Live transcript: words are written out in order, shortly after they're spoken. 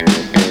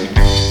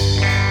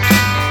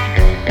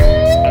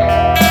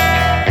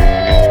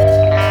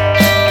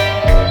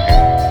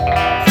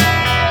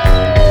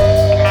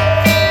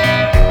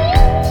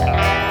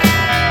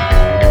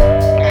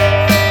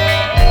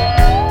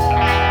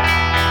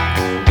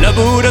le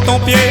bout de ton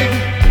pied,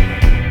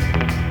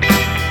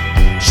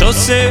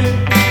 chaussée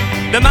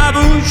de ma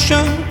bouche,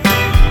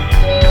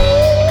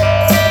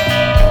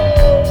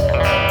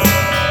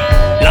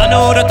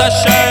 l'anneau de ta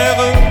chair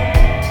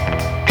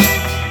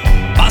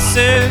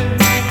passé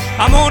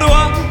à mon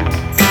doigt,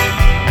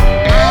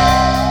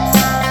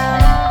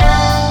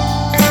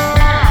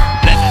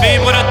 les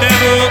fibres de tes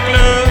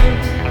boucles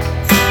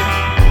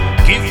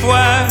qui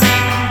fouettent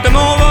de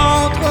mon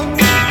ventre,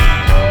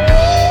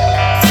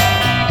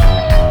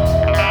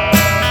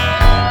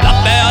 la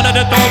perle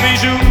de ton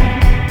bijou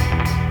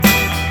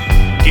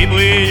qui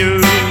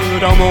brille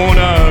dans mon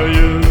œil.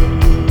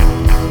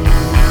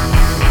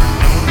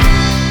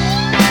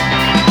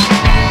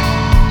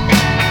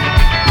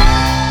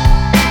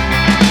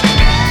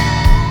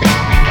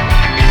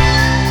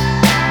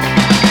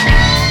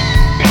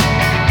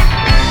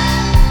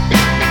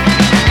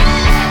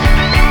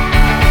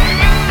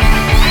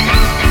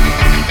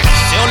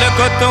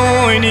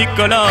 Coton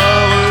unicolore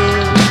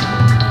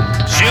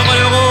sur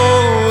le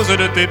rose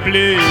de tes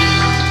plis,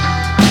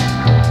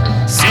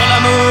 sur la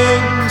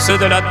mousse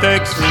de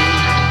latex,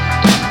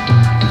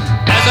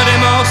 pèse des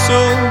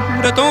morceaux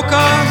de ton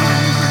corps.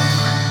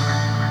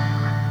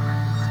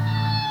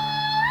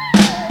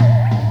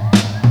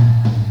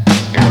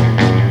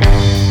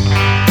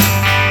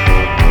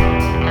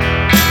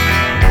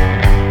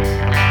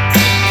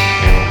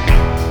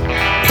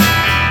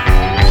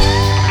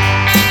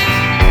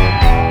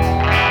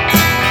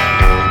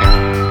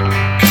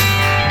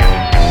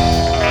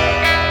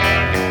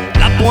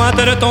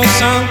 Pointe de ton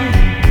sein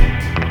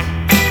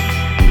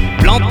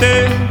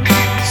plantée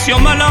sur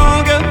ma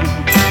langue,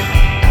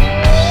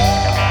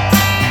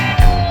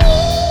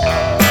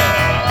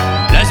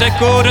 les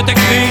échos de tes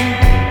cris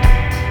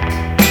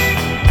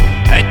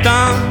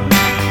éteints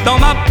dans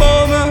ma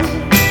paume,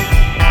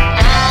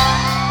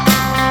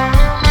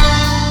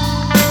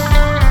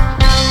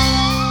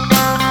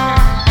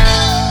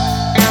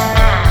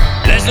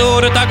 les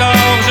eaux de ta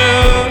gorge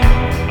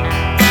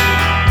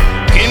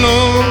qui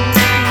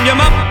mouillent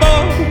ma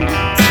peau,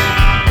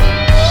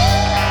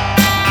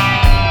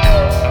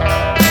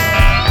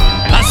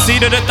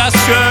 l'acide de ta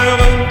sueur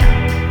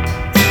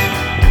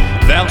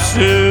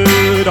versé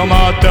dans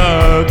ma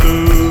tête.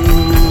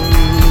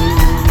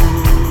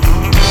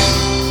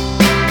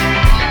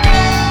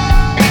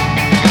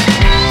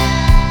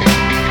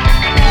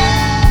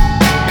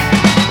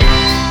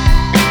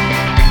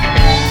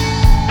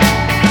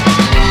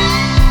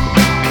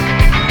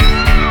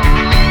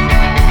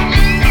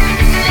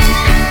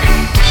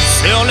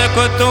 Sur le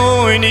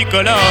coton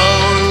unicolore,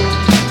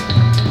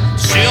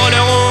 sur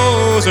les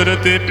roses de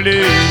tes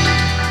plis,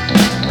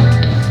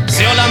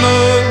 sur la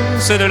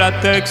mousse de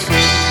latex,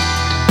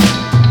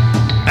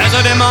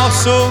 pèse des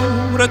morceaux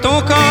de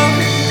ton corps.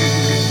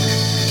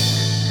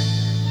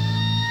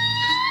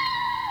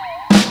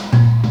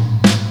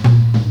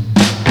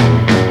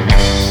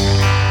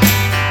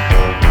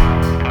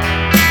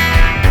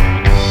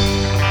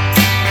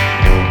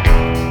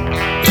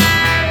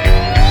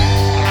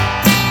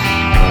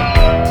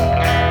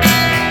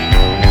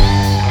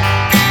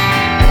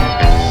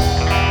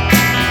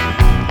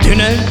 Tu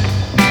n'es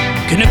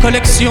qu'une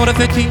collection de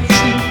fétiches,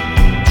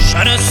 je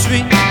ne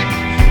suis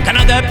qu'un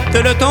adepte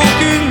de ton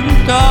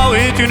culte. Ah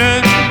oui, tu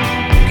n'es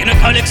qu'une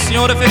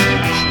collection de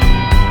fétiches,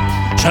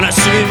 je ne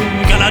suis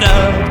qu'un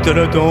adepte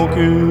de ton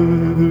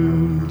culte.